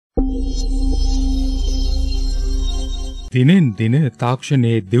දිනෙන් දින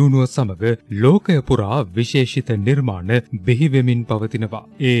තාක්ෂණයේ දියුණුව සමග ලෝකය පුරා විශේෂිත නිර්මාණ බිහි වෙමින් පවතිනවා.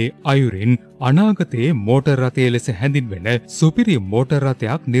 ඒ අයුරින් අනාගතයේ මෝටර් රථය ලෙස හැඳින්වෙන සුපිරි මෝටර්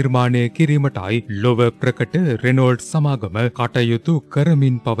රථයක් නිර්මාණය කිරීමටයි ලොව ප්‍රකට රෙනෝල්ට් සමාගම කටයුතු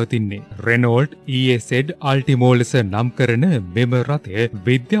කරමින් පවතින්නේ. රෙනෝල්ට් EZ අල්ටිමෝ ලෙස නම් කරන මෙම රථය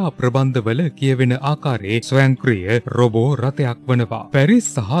විද්‍යා ප්‍රබන්ධවල කියවෙන ආකාරයේ ස්වයංක්‍රීය රොබෝ රථයක් වනවා.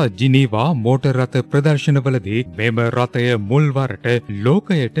 පැරිස් සහ ජිනීවා මෝටර් රථ ප්‍රදර්ශනවලදී මෙම රථය මුල්වරට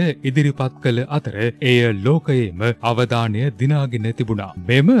ලෝකයට ඉදිරිපත් කළ අතර එය ලෝකයේම අවධානය දිනාගෙන තිබුණා.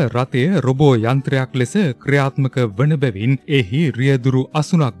 මෙම රථය රොබෝ යන්ත්‍රයක් ලෙස ක්‍රියාත්මක වන බැවින් එහි රියදුරු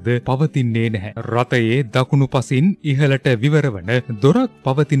අසුනක්ද පවතින්නේ නැහැ. රථයේ දකුණු පසින් ඉහළට විවර වන දොරක්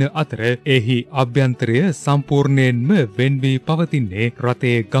පවතින අතර එහි අභ්‍යන්තරය සම්පූර්ණයෙන්ම වෙන් වී පවතින්නේ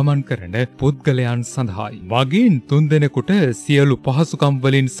රථයේ ගමන් කරන පුද්ගලයන් සඳහායි. මගින් තුන්දෙනෙකුට සියලු පහසුකම්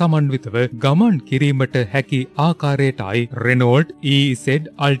වලින් සමන්විතව ගමන් කිරීමට හැකි ආකාරයටයි රෙනෝල්ට් EZ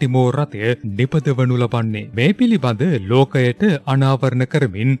අල්ටිමෝ රථය නිපදවනු ලබන්නේ. මේ පිළිබඳ ලෝකයට අනාවරණ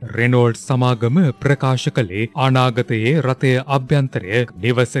කරමින් රෙනෝල්ට් සමාගම ප්‍රකාශ කළේ අනාගතයේ රථය අභ්‍යන්තරය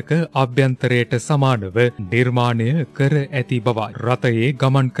නිවසක අභ්‍යන්තරයට සමානව නිර්මාණය කර ඇති බවයි. රථයේ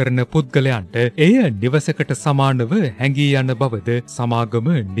ගමන් කරන පුද්ගලයන්ට එය නිවසකට සමානව හැඟී යන බවද සමාගම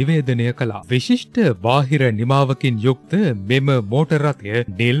නිවේදනය කළා. විශිෂ්ට බාහිර නිමාවකින් යුක්ත මෙම මෝටර් රථය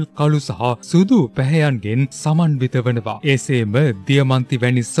නිල්, කළු සහ සුදු පැහැයන්ගෙන් සමන්විත වනවා. එසේම දියමන්ති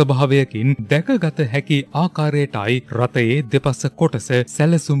වැනි ස්වභාවයකින් දැකගත හැකි ආකාරයටයි රථයේ දෙපස කොටස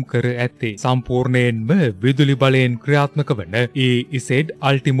සැලසුම් කර ඇත්තේ. සම්පූර්ණයෙන්ම විදුලි බලයෙන් ක්‍රියාත්මක වන EZ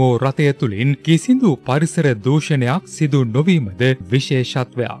අල්ටිමෝ රථය තුළින් කිසිදු පරිසර දූෂණයක් සිදු නොවීමද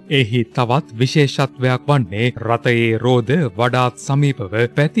විශේෂත්වයක්. එහි තවත් විශේෂත්වයක් වන්නේ රථයේ රෝද වඩාත් සමීපව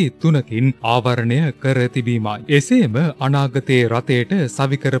පැති 3කින් ආවරණය කර තිබීමයි. එසේම අනාගතයේ රථයට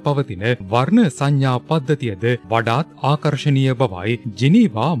සවිකර පවතින වර්ණ සංඥා පද්ධතියද වඩාත් ආකර්ශනීය බවයි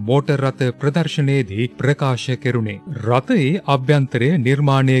ජිනීවා මෝටර් රථ ප්‍රදර්ශනයේදී ප්‍රකාශ කෙරුණේ. රථයේ අභ්‍යන්තරය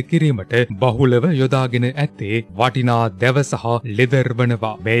නිර්මාණය කිරීමට බහුලව යොදාගෙන ඇත්තේ වටිනා දැව සහ ලෙදර්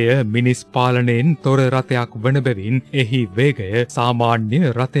වනවා. මෙය මිනිස් පාලනයෙන් තොර රථයක් වන බැවින් එහි වේගය සාමාන්‍ය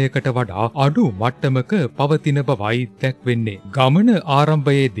රථයකට වඩා අඩු මට්ටමක පවතින බවයි දැක්වෙන්නේ. ගමන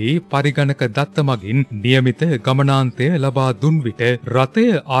ආරම්භයේදී පරිගණක දත්ත මගින් නියමිත ගමනාන්තය ලබා දුන් විට රථය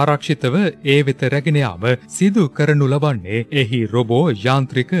ආරක්ෂිතව ඒ වෙත රැගෙන යාම සිදු කරනු ලබන්නේ එහි රොබෝ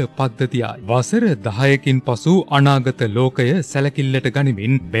යාන්ත්‍රික පද්ධතියයි. වසර 10කින් පසු අනාගත ලෝකය සැලකිල්ලට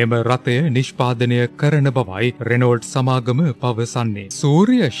ගනිමින් මෙම රථය නිෂ්පාදනය කරන බවයි රෙනෝල්ට් සමාගම පවසන්නේ.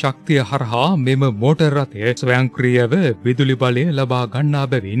 සූර්ය ශක්තිය හරහා මෙම මෝටර් රථය ස්වයංක්‍රීයව විදුලි බලය ලබා ගන්නා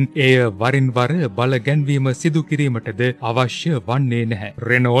බැවින් එය වරින් වර බල ගැන්වීම සිදු කිරීමටද අවශ්‍ය වන්නේ නැහැ.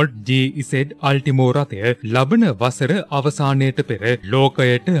 රෙනෝල්ට් GZ අල්ටිමෝ රථය ලබන වසර අවසානයට පෙර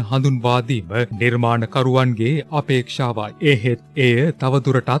ලෝකයට හඳුන්වා දීම නිර්මාණකරුවන්ගේ අපේක්ෂාවයි. එහෙත් එය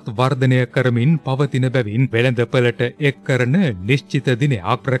තවදුරටත් වර්ධනය කරමින් පවතින බැවින් වෙළඳපළට එක් කරන නිශ්චිත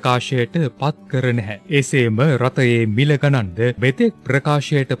දිනයක් ප්‍රකාශයට පත් කර නැහැ. එසේම රථයේ මිල ගණන්ද මෙතෙක්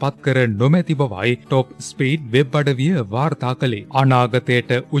ප්‍රකාශයට පත් කර නොමැති බවයි ටොප් ස්පීඩ් වෙබ් අඩවිය වාර්තා කළේ.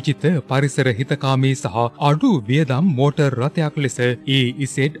 අනාගතයට උචිත පරිසර හිතකාමී සහ අඩු වියදම් මෝටර් රථයක් ලෙස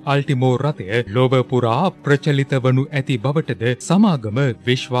EZ අල්ටිමෝ රථය ලෝක පුරා ප්‍රචලිත වනු ඇති බවටද සමාගම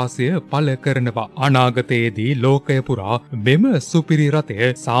විශ්වාසය පළ කරනවා. අනාගතයේදී ලෝකය පුරා මෙම සුපිරි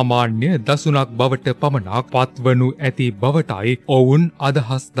රථය සාමාන්‍ය දසුනක් බවට පමණක් පත්වනු ඇති බවටයි ඔවුන්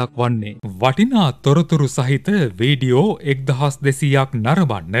අදහස් දක්වන්නේ. වටිනා තොරතුරු සහිත වීඩියෝ 1200ක්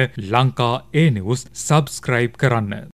නරඹන්න ලංකා News සබ්ස්ක්‍රයිබ් කරන්න.